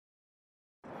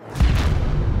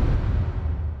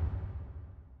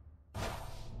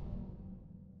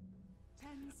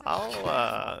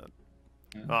I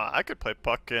could play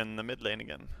Puck in the mid lane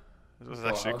again. This was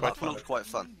actually quite fun. Looked quite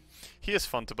fun. He is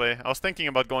fun to play. I was thinking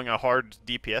about going a hard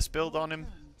DPS build on him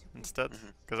instead,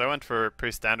 because I went for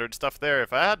pretty standard stuff there.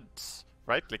 If I had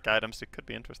right-click items, it could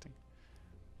be interesting.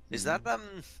 Is that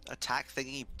attack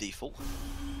thingy default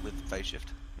with phase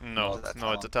shift? No,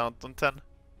 no, it's a talent on 10.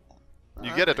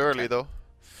 You Ah, get it early okay. though.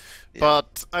 Yeah.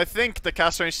 But I think the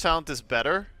cast range talent is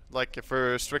better. Like if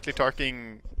we're strictly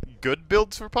targeting good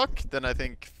builds for Puck, then I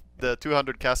think the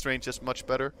 200 cast range is much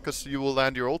better, because you will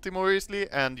land your ulti more easily,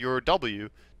 and your W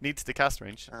needs the cast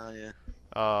range. Oh yeah.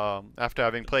 After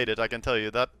having played it, I can tell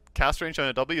you that cast range on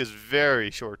a W is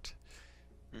very short.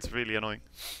 It's really annoying.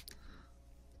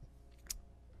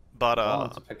 But I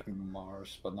wanted to pick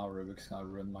Mars, but now Rubik's gonna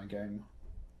ruin my game.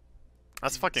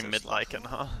 that's fucking mid-Lycan,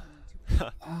 huh?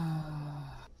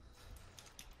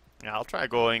 Yeah, I'll try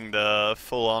going the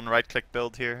full-on right-click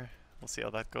build here. We'll see how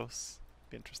that goes.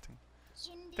 Be interesting.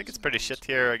 I think it's pretty shit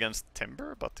here against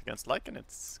Timber, but against Lycan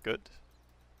it's good.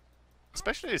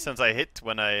 Especially since I hit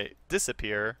when I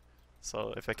disappear,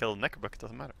 so if I kill Necrobuck it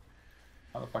doesn't matter.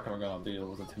 How the fuck am I gonna deal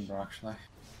with the Timber actually?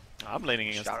 I'm laning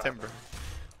against Shout out. Timber.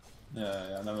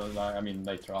 Yeah, no, I mean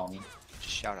later on. Just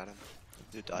shout at him.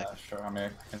 You die. Yeah, sure, I mean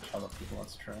I can shout at people,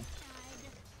 that's true.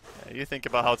 Yeah, you think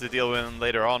about how to deal with him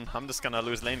later on. I'm just gonna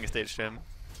lose laning stage to him.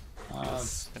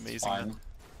 It's amazing. fine.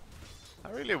 I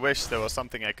really wish there was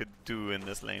something I could do in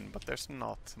this lane, but there's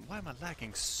not. Why am I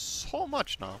lagging so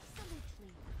much now?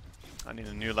 I need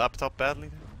a new laptop badly.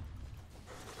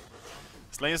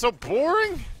 This lane is so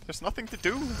boring! There's nothing to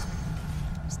do.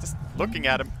 It's just looking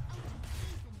at him.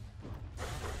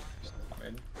 I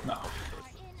mean, no.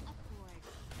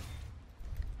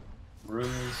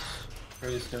 Runes,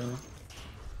 pretty soon.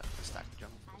 Stack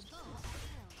jump.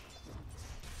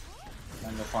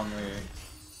 And they'll finally...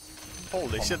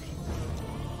 Holy shit.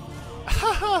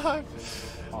 What happened?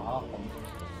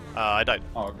 I died.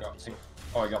 Oh,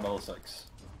 I got level 6.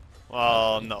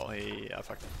 Well, no, I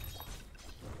fucked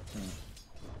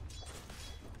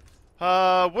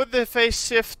up. Would the phase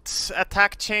shift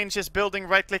attack changes building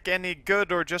right click any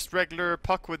good, or just regular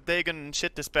Puck with Dagon and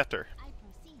shit is better?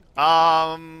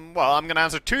 Well, I'm gonna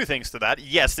answer two things to that.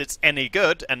 Yes, it's any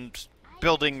good, and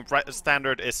building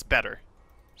standard is better.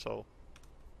 So,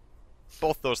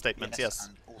 both those statements, yes.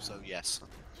 And also yes.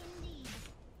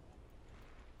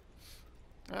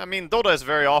 I mean, Dota is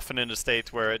very often in a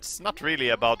state where it's not really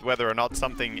about whether or not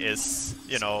something is,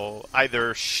 you know,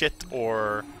 either shit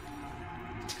or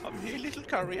Come here, little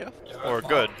courier.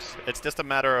 good. It's just a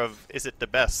matter of, is it the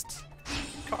best?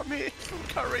 Come here, little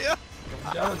courier.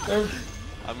 Yeah, dude.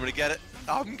 I'm gonna get it.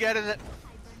 I'm getting it.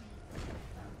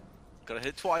 Gotta hit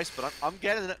it twice, but I'm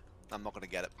getting it. I'm not gonna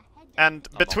get it. And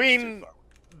I'm between not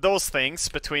too those things,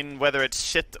 between whether it's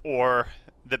shit or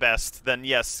the best, then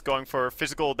yes, going for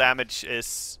physical damage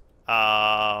is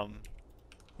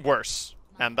worse.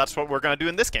 And that's what we're gonna do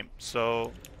in this game,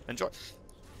 so enjoy.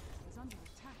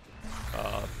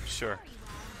 Sure.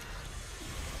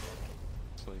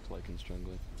 It's like in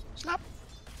struggling. Snap.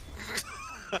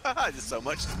 There's so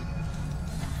much.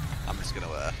 I'm just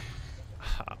gonna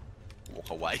walk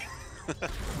away.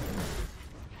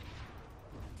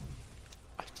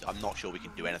 I'm not sure we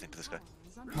can do anything to this guy.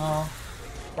 No.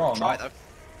 Oh, Try no. though.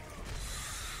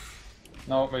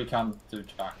 No, we can't do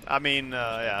jack. I mean,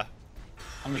 yeah.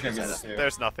 I'm just gonna get this here.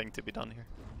 There's nothing to be done here.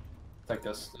 Take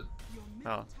this.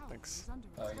 Oh, thanks.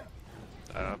 Yeah.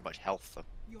 I don't have much health though.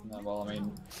 No, well, I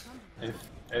mean,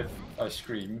 if I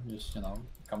scream, just, you know,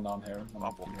 come down here.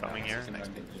 I'm coming here. And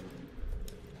then get you.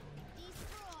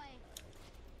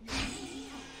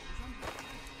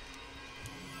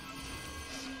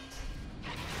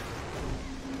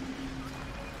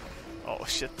 Oh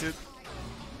shit, dude.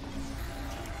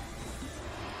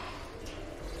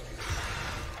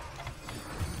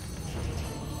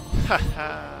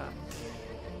 Haha.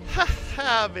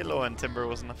 Haha, Willow and Timber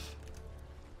was enough.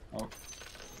 Oh.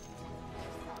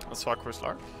 Let's fuck for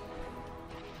Slark.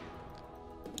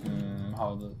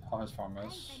 How his farm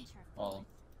is? Well,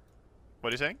 What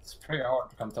are you saying? it's pretty hard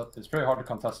to contest. It's pretty hard to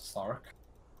contest Stark.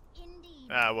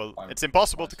 Well, it's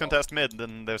impossible to contest mid,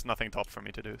 and there's nothing top for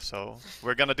me to do, so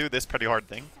we're gonna do this pretty hard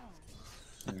thing.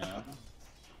 Yeah.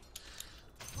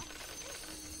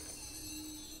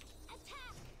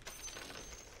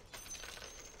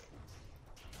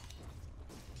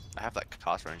 I have that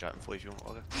cast range item for you if you want.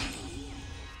 Okay.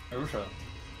 Oh, sure.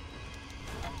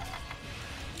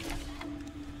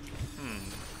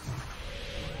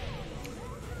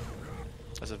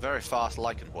 There's a very fast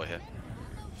Lycan boy here.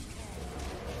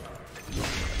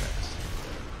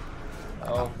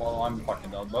 Oh, well, I'm fucking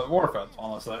dead, but worth it,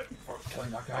 honestly, for killing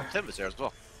that guy. Timber's here as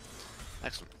well.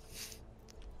 Excellent.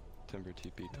 Timber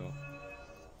TP top.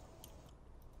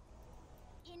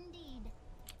 Indeed.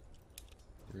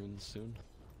 Runes soon.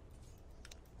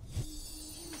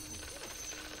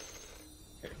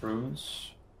 Okay,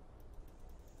 runes.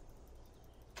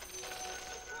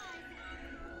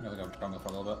 I'm gonna go jungle for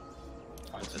a little bit.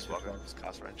 What's this Wagga? It's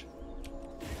cast range.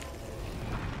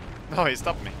 No, he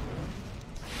stopped me.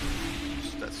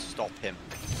 Let's stop him.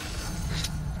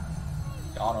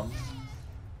 Got him.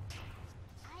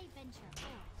 I venture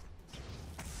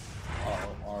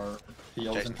Oh, our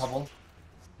heal's in Jason's. trouble.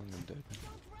 I'm dead.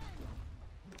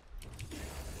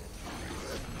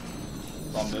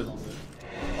 Ron did.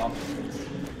 Ron.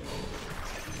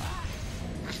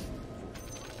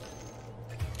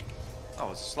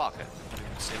 Oh, it's a Slark here. I didn't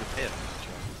even see him appear.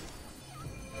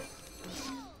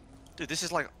 Dude, this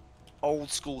is like old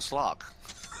school Slark.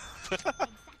 exactly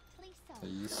so.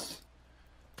 Please.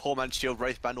 Poor man's shield,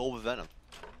 Wraith Band, all with Venom.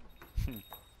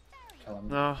 Kill him.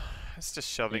 No, it's just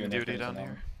shoving Even if duty there's down an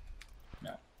here.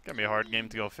 Yeah. Gonna be a hard game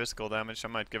to go physical damage. I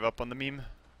might give up on the meme.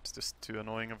 It's just too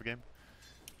annoying of a game.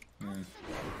 Mm.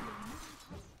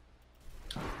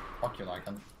 Fuck you,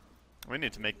 Lycan. We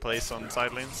need to make plays on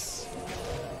side lanes.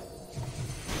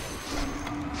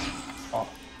 Oh,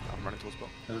 I'm running towards bot.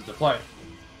 this is the play.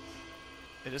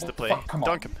 It is What the the play. fuck? Come on.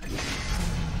 Dunk him.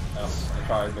 Yes, I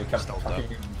tried. They kept Stole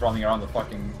fucking running around the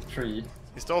fucking tree.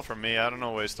 He stole from me. I don't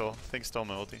know where he stole. I think he stole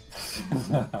my ulti.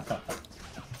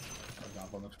 That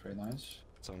one looks pretty nice.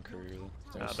 It's on courier though.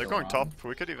 They're They're still going top. around.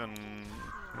 We could even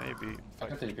maybe. I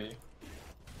can TP.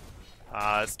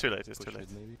 It's too late. It's too Push late.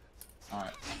 mid maybe.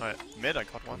 Alright. Alright, mid. I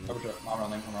caught one.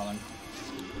 I'm running.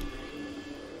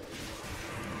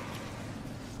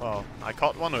 Well, I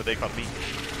caught one, or they caught me.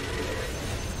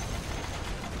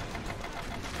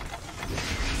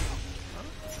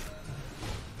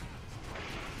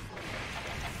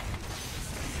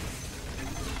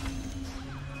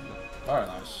 Very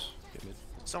nice. Get mid.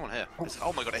 Someone here.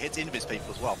 Oh my god, it hits invis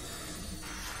people as well.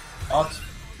 What?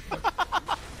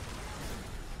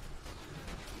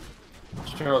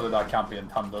 Surely that can't be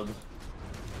intended.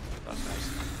 That's nice.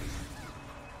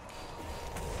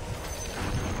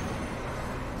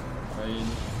 I mean,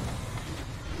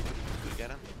 Did we get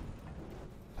him?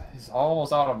 he's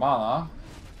almost out of mana.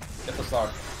 Get the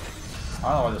Stark. I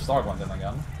don't know why the Stark went in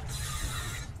again.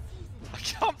 I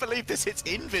can't believe this hits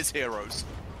invis heroes.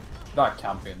 That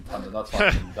can't be intended. That's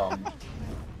fucking dumb.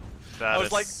 That I was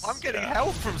is- like, I'm getting yeah.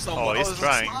 help from someone. Oh, he's there's a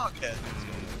trying. Slark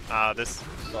here. This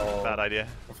So bad idea.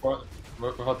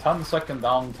 with a 10-second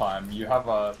downtime, you have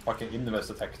a fucking invis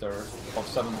detector of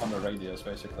 700 radius,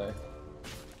 basically.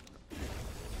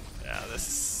 Yeah, this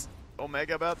is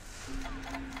Omega bad.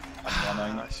 I'm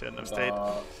running. I shouldn't have stayed.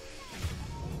 Uh,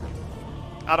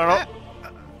 I don't know.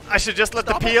 I should just let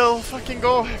Stop the it. peel fucking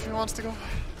go if he wants to go.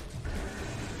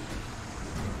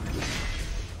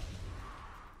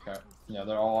 okay. Yeah,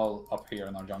 they're all up here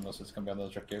in our jungle, so it's gonna be a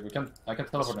little tricky. I can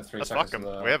teleport in 3 Let's seconds. fuck him.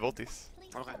 to the- We have ultis.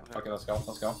 Okay, Okay, let's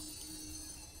go.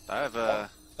 I have There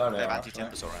they they have are,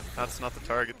 anti-tempest alright. That's not the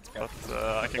target, Yeah. but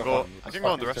I can Go go. for it. I Let's can go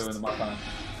on the fucking rest. two in the map.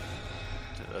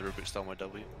 Rubik stole my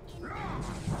W.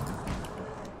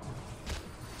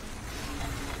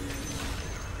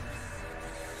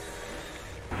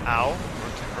 Ow.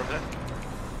 From there.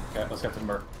 Okay, let's get to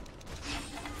Mer.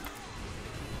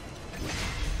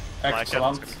 Like it.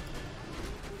 Excellent.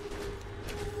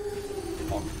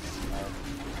 Oh,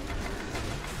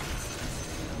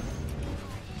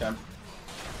 no. Okay.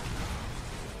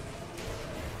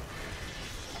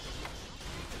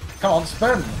 Come on,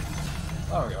 spin!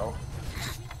 There we go.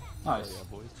 Nice. Yeah,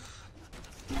 boys.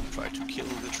 Try to kill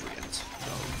the treant.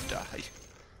 Don't die.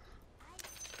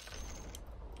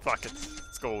 Fuck it.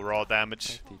 Let's go raw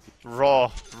damage. TP.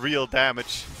 Raw, real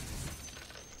damage.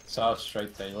 So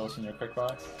straight tables in your quick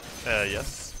buy.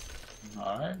 Yes.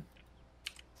 Alright.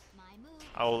 My move.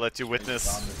 I will let you Straight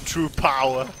witness down. true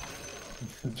power.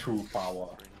 True power.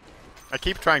 I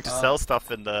keep trying to sell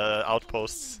stuff in the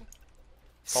outposts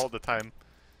all the time.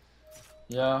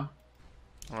 Yeah.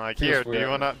 I'm like, Feels here,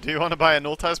 weird. do you wanna buy an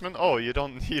ultisman? Oh, you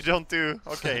don't do.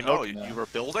 Okay, Oh, no. you were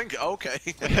building? Okay.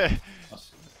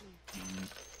 That's-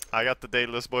 I got the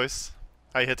Daedalus, boys.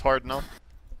 I hit hard now.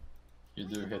 You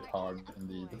do hit hard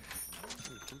indeed.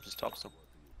 Tempest top some.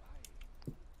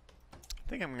 I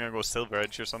think I'm gonna go Silver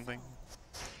Edge or something.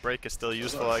 Break is still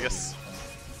useful, I guess.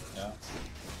 Yeah.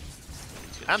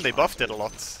 And they buffed it a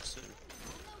lot.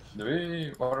 Do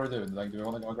we? What are we doing? Like, do we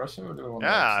want to go aggressive or do we want to?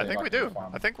 Yeah, I think we do.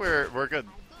 I think we're good.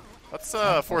 Let's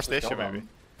force the issue maybe.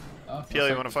 Peel,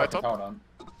 you wanna fight top?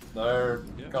 They're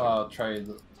Yeah, gonna trade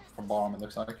for bottom. It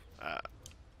looks like.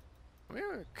 We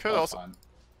could That's also. fine.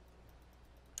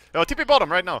 Oh, TP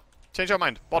bottom right now. Change your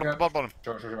mind. Bottom, Okay. bottom, bottom.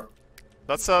 Sure.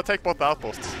 Let's take both the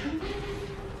outposts.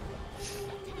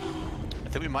 I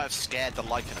think we might have scared the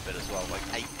Lycan a bit as well. Like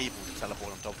 8 people to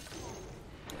teleport on top.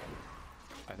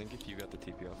 I think if you got the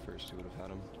TP out first, you would have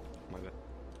had him. My bad.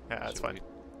 Yeah, that's Should've fine. waited.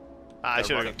 I They're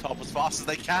should running have. top as fast as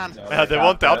they can. Yeah, they can't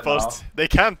want the get it outpost. now. They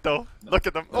can't though. Look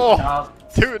at them. They Oh,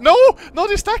 can't. dude, no, no,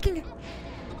 they're stacking.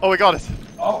 Oh, we got it.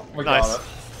 Oh, we Nice. got it.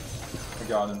 We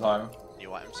got it in time.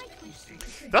 New items.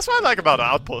 That's what I like about the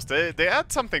outpost. They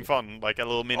add something fun, like a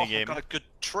little mini Oh, game. got a good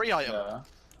tree item. Yeah.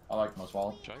 I like them as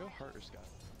well. Should I go heart or sky?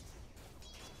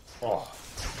 Oh,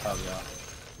 hell yeah.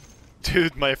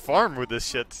 Dude, my farm with this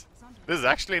shit. This is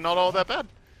actually not all that bad.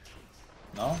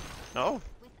 No? No.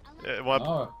 With a What?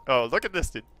 No. Oh, look at this,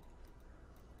 dude.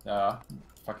 Yeah.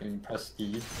 Fucking press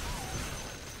E.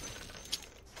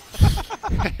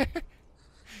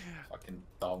 Fucking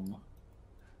dumb.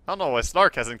 I don't know why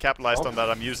Slark hasn't capitalized on that.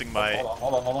 I'm using my.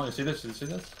 Hold on. You see this? You see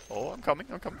this? Oh, I'm coming.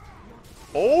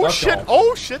 Oh Let's shit! go.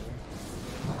 Oh shit!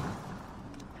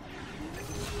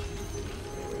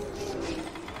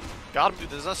 Got him. Dude,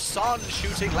 there's a sun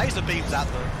shooting laser beams at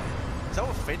them. Is that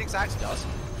what Phoenix actually does?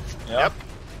 Yep.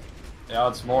 Yeah,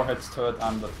 it's more hits to it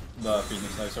and the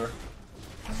Phoenix laser.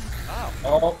 Oh.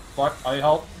 Oh, fuck, I need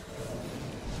help.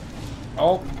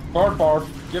 Oh, bird,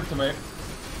 give to me.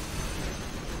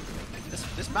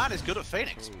 This man is good at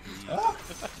Phoenix. Yeah.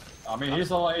 I mean,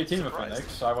 he's only 18 with surprised.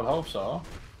 Phoenix, so I would hope so.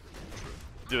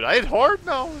 Dude, I hit hard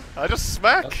now. I just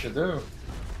smack. Yes, you do.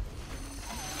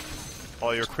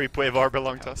 All your creep wave are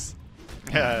belong to us.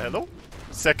 Yeah, hello.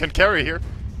 Second carry here.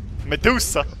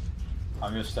 Medusa.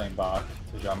 I'm just staying back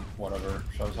to jump whatever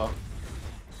shows up.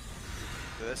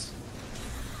 Do this.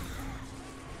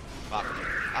 Fuck.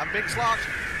 I'm being slogged.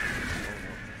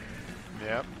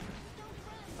 Yep.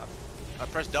 I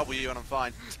press W and I'm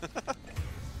fine.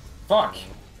 Fuck!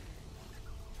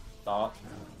 Stop.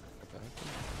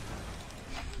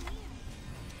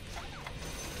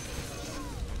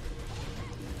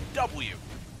 W.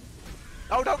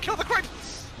 Oh, don't kill the creep!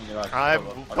 You like, I'm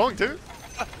going to.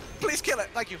 Please kill it.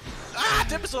 Thank you. Ah,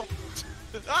 Dimsel.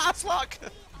 Ah, slug.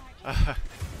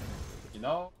 You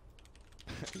know?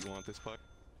 You want this puck?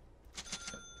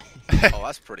 Oh,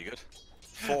 that's pretty good.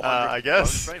 400. I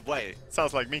guess. bonus range? Wait,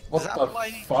 Sounds like me. What Does that the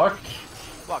apply- fuck?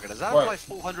 Margaret, does that Wait. apply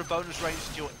 400 bonus range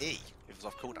to your E if it's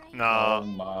off cooldown? Oh No,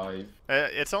 my.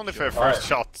 it's only for Alright. first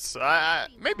shots.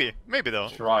 Maybe though.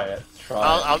 Try it.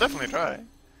 I'll definitely try.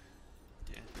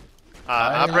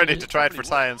 I'm ready to try it for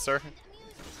science, sir.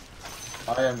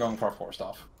 I am going for 4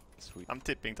 stuff. Sweet. I'm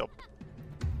tipping top.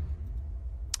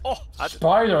 Oh,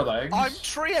 Spider legs? I'm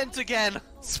Treant again.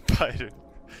 Spider.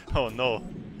 Oh no,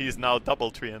 he's now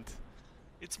double treant.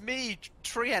 It's me,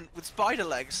 Treant with spider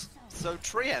legs. So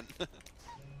Treant.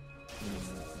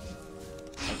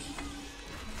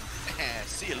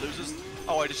 See you, losers.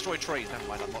 Oh, I destroyed trees. Never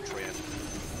mind, I'm not Treant.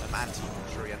 I'm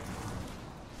anti-Treant.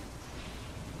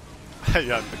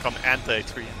 Yeah, I've become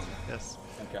anti-treant. Yes.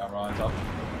 Okay, I'm running top.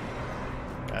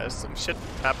 There's some shit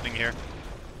happening here.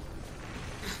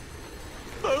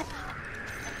 Boop.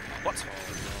 What?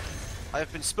 I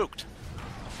have been spooked.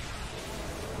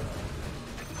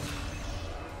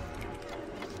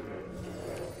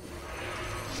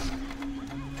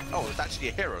 Oh, there's actually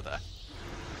a hero there.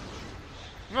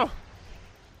 Oh.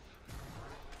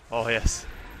 Oh yes.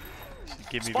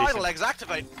 Give me Spider vision. legs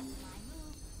activate.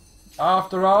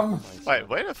 After him! Wait,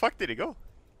 where the fuck did he go?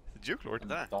 The Duke Lord.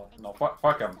 There. No,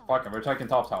 fuck him. We're taking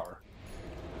top tower.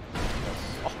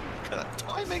 Oh, look at that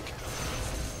timing.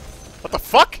 What the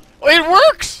fuck? Oh, it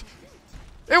works!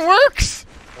 It works!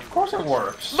 Of course it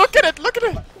works. Look at it! Look at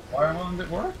it! Why won't it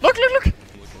work? Look! Look! Look!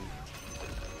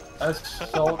 That's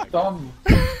so dumb.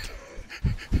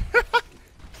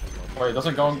 Wait, it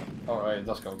doesn't go on... Oh, wait, it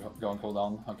does go on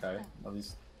cooldown. Okay, at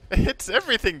least It hits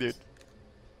everything, dude.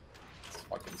 it's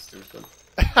fucking stupid.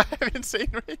 I have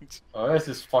insane range. Oh, this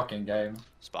is fucking game.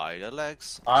 Spider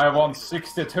legs. I want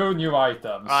 62 new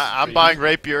items. I'm Please. buying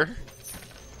Rapier.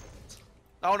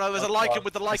 Oh no, there's a Lycan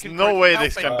with the There's Lycan. no grip. way Help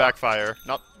this me. can backfire.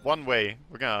 Not one way.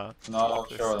 We're gonna... No, block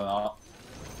this. sure not.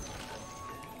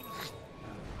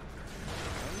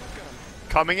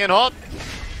 Coming in hot.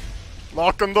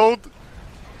 Lock and load.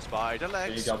 Spider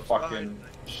legs. He got fucking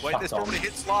Wait, shut this on. probably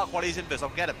hits Slark while he's in this. I'll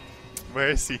get him. Where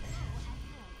is he?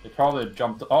 He probably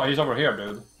jumped... Oh, he's over here,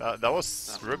 dude. That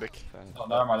was Rubik. Oh,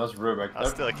 never mind, that's Rubik.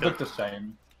 That's still a They kill. look the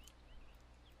same.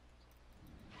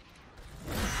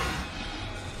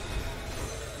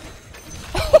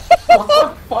 What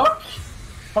the fuck?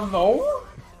 Hello?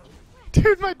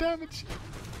 Dude, my damage.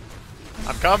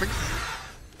 I'm coming.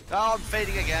 Oh, I'm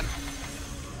fading again.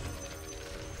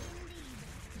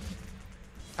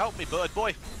 Help me, bird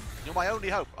boy. You're my only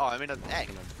hope. Oh, I mean an egg.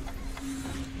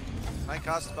 My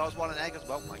cast spells want an egg as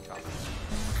well, my card.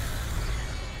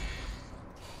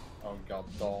 Oh god,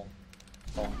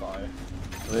 don't die.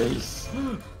 Please.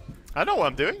 I know what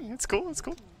I'm doing. It's cool. It's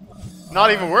cool.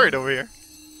 Not even worried over here.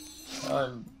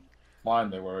 I'm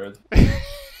mildly worried.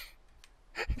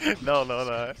 No.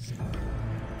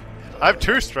 I have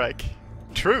true strike.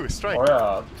 True strike. Oh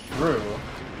yeah, true.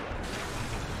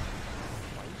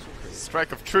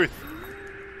 Strike of truth.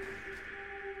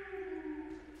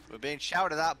 We're being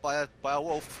shouted at by a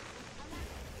wolf.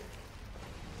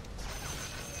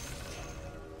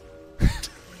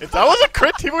 If that was a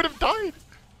crit, he would have died.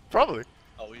 Probably.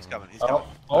 Oh, he's coming. He's coming.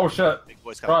 Oh shit. Big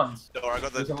boy's coming. Runs. No, I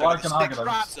got the There's a stick Wagon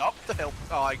crabs up the hill.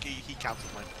 Oh, he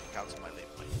cancelled my lead.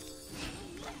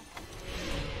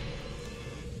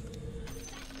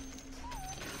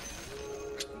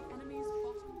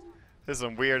 This is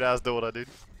some weird ass Dota, dude.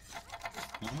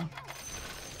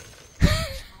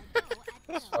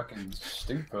 That's fucking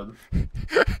stupid.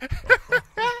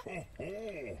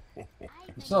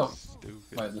 So,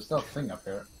 wait, there's still a thing up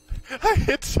here. I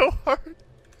hit so hard.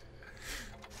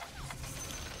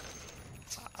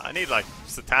 I need like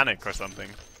satanic or something.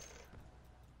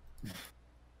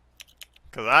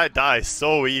 Cause I die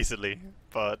so easily,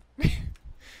 but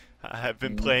I have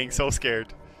been playing so scared.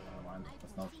 Never mind.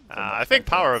 That's not I think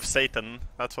power of Satan.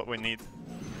 That's what we need.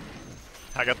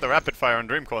 I got the rapid fire on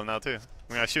Dreamcoil now too.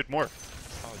 I'm gonna shoot more.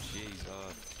 Oh jeez.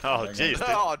 Oh jeez, dude.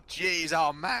 Oh jeez,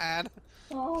 oh man.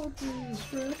 Oh, jeez,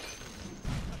 Rick.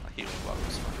 My healing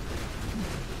bugs.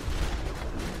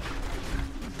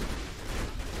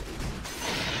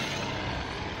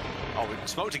 Oh, we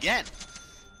smoked again.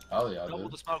 Oh yeah, Double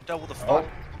dude. the smoke, double the Oh.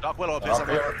 fire. Dark Willow up Dark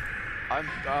here Willow.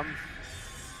 I'm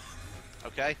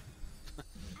okay.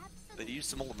 They used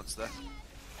some ornaments there.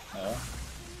 Yeah.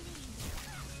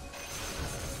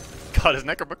 God, his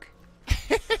necrobook.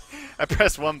 I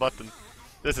pressed one button.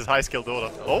 This is high skill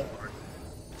Dota. Oh!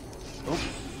 Oop.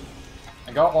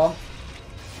 I got one.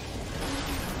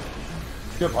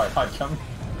 Goodbye, Hycam.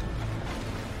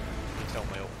 Tell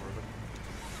my ult for a bit.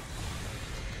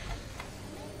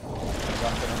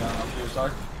 Jumping in after you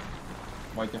start.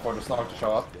 Waiting for the snark to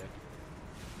show up.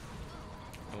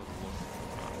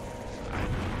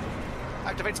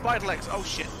 Activate spider legs. Oh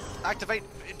shit. Activate.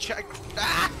 Check.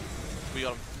 Ah! We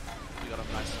got him. We got him.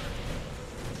 Nice.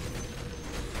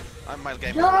 I'm my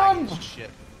game. Run!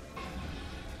 Shit.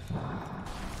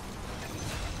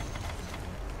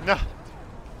 No!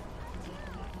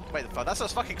 Wait the fuck. That's a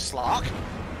fucking Slark.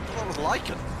 What was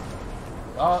Lycan?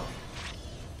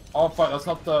 Oh fuck, that's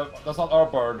not our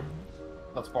bird.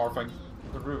 That's barfing.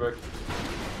 The Rubik.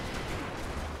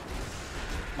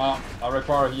 I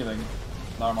require healing.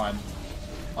 Never mind.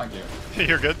 Thank you.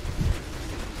 You're good.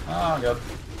 Ah, I'm good.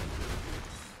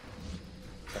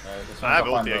 Okay, this I have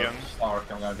one's ulti behind the again.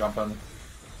 Snark, I'm gonna jump in.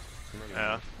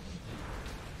 Yeah.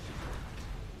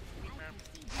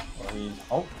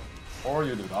 Oh, or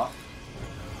you do not.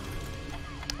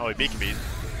 Oh, he beacon beat.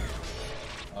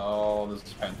 Oh, this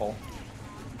is painful.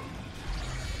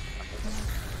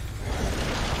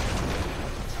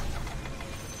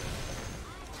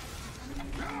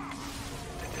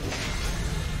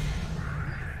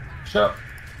 Shit!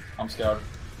 I'm scared.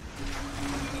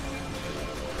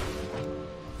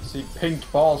 See pink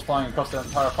balls flying across the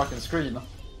entire fucking screen.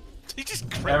 He just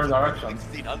Every direction.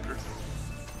 1600.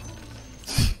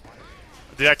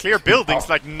 Did I clear buildings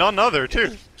like none other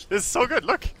too? This is so good,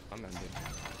 look! I'm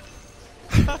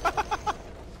ending.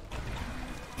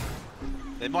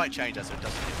 They might change that so it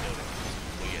doesn't get building.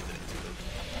 Weird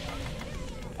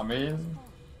that I mean...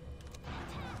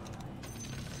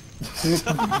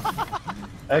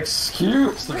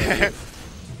 Excuse me!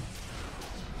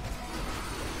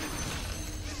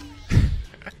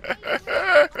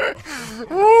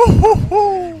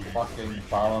 Fucking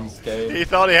balance game. He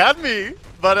thought he had me,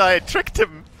 but I tricked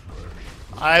him.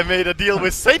 I made a deal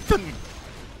with Satan.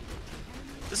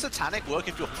 Does Satanic work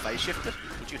if you're phase shifted?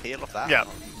 Would you heal off that? Yeah,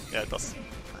 yeah, it does.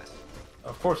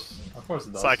 Of course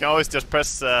it does. So I can always just press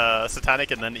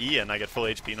Satanic and then E, and I get full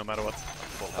HP no matter what.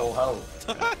 Full hell.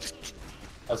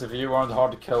 As if you weren't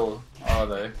hard to kill, are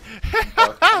they?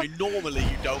 I mean, normally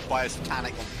you don't buy a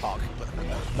Satanic on Puck, but...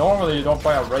 Normally you don't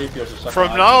buy a rapier to second From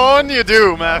item. now on, you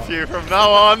do, Matthew. From now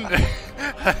on,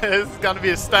 it's gonna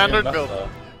be a standard Yeah, build. that's,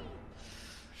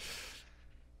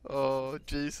 Oh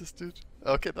Jesus, dude.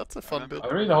 Okay, that's a fun build. I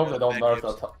really hope they don't nerf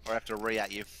that. Or I have to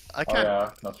re-at you. I Oh can't. yeah,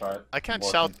 that's right. I can't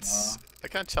Important. shout. I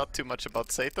can't shout too much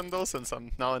about Satan though, since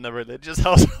I'm now in a religious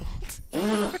household.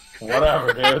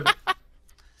 Whatever, dude.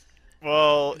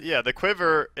 Well, yeah, the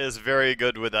Quiver is very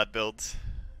good with that build.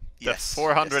 Yes.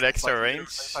 400 yes, extra it's range.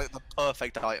 It's like the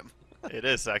perfect item. It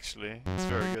is actually. It's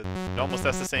very good. It almost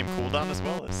has the same cooldown as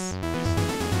well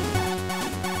as.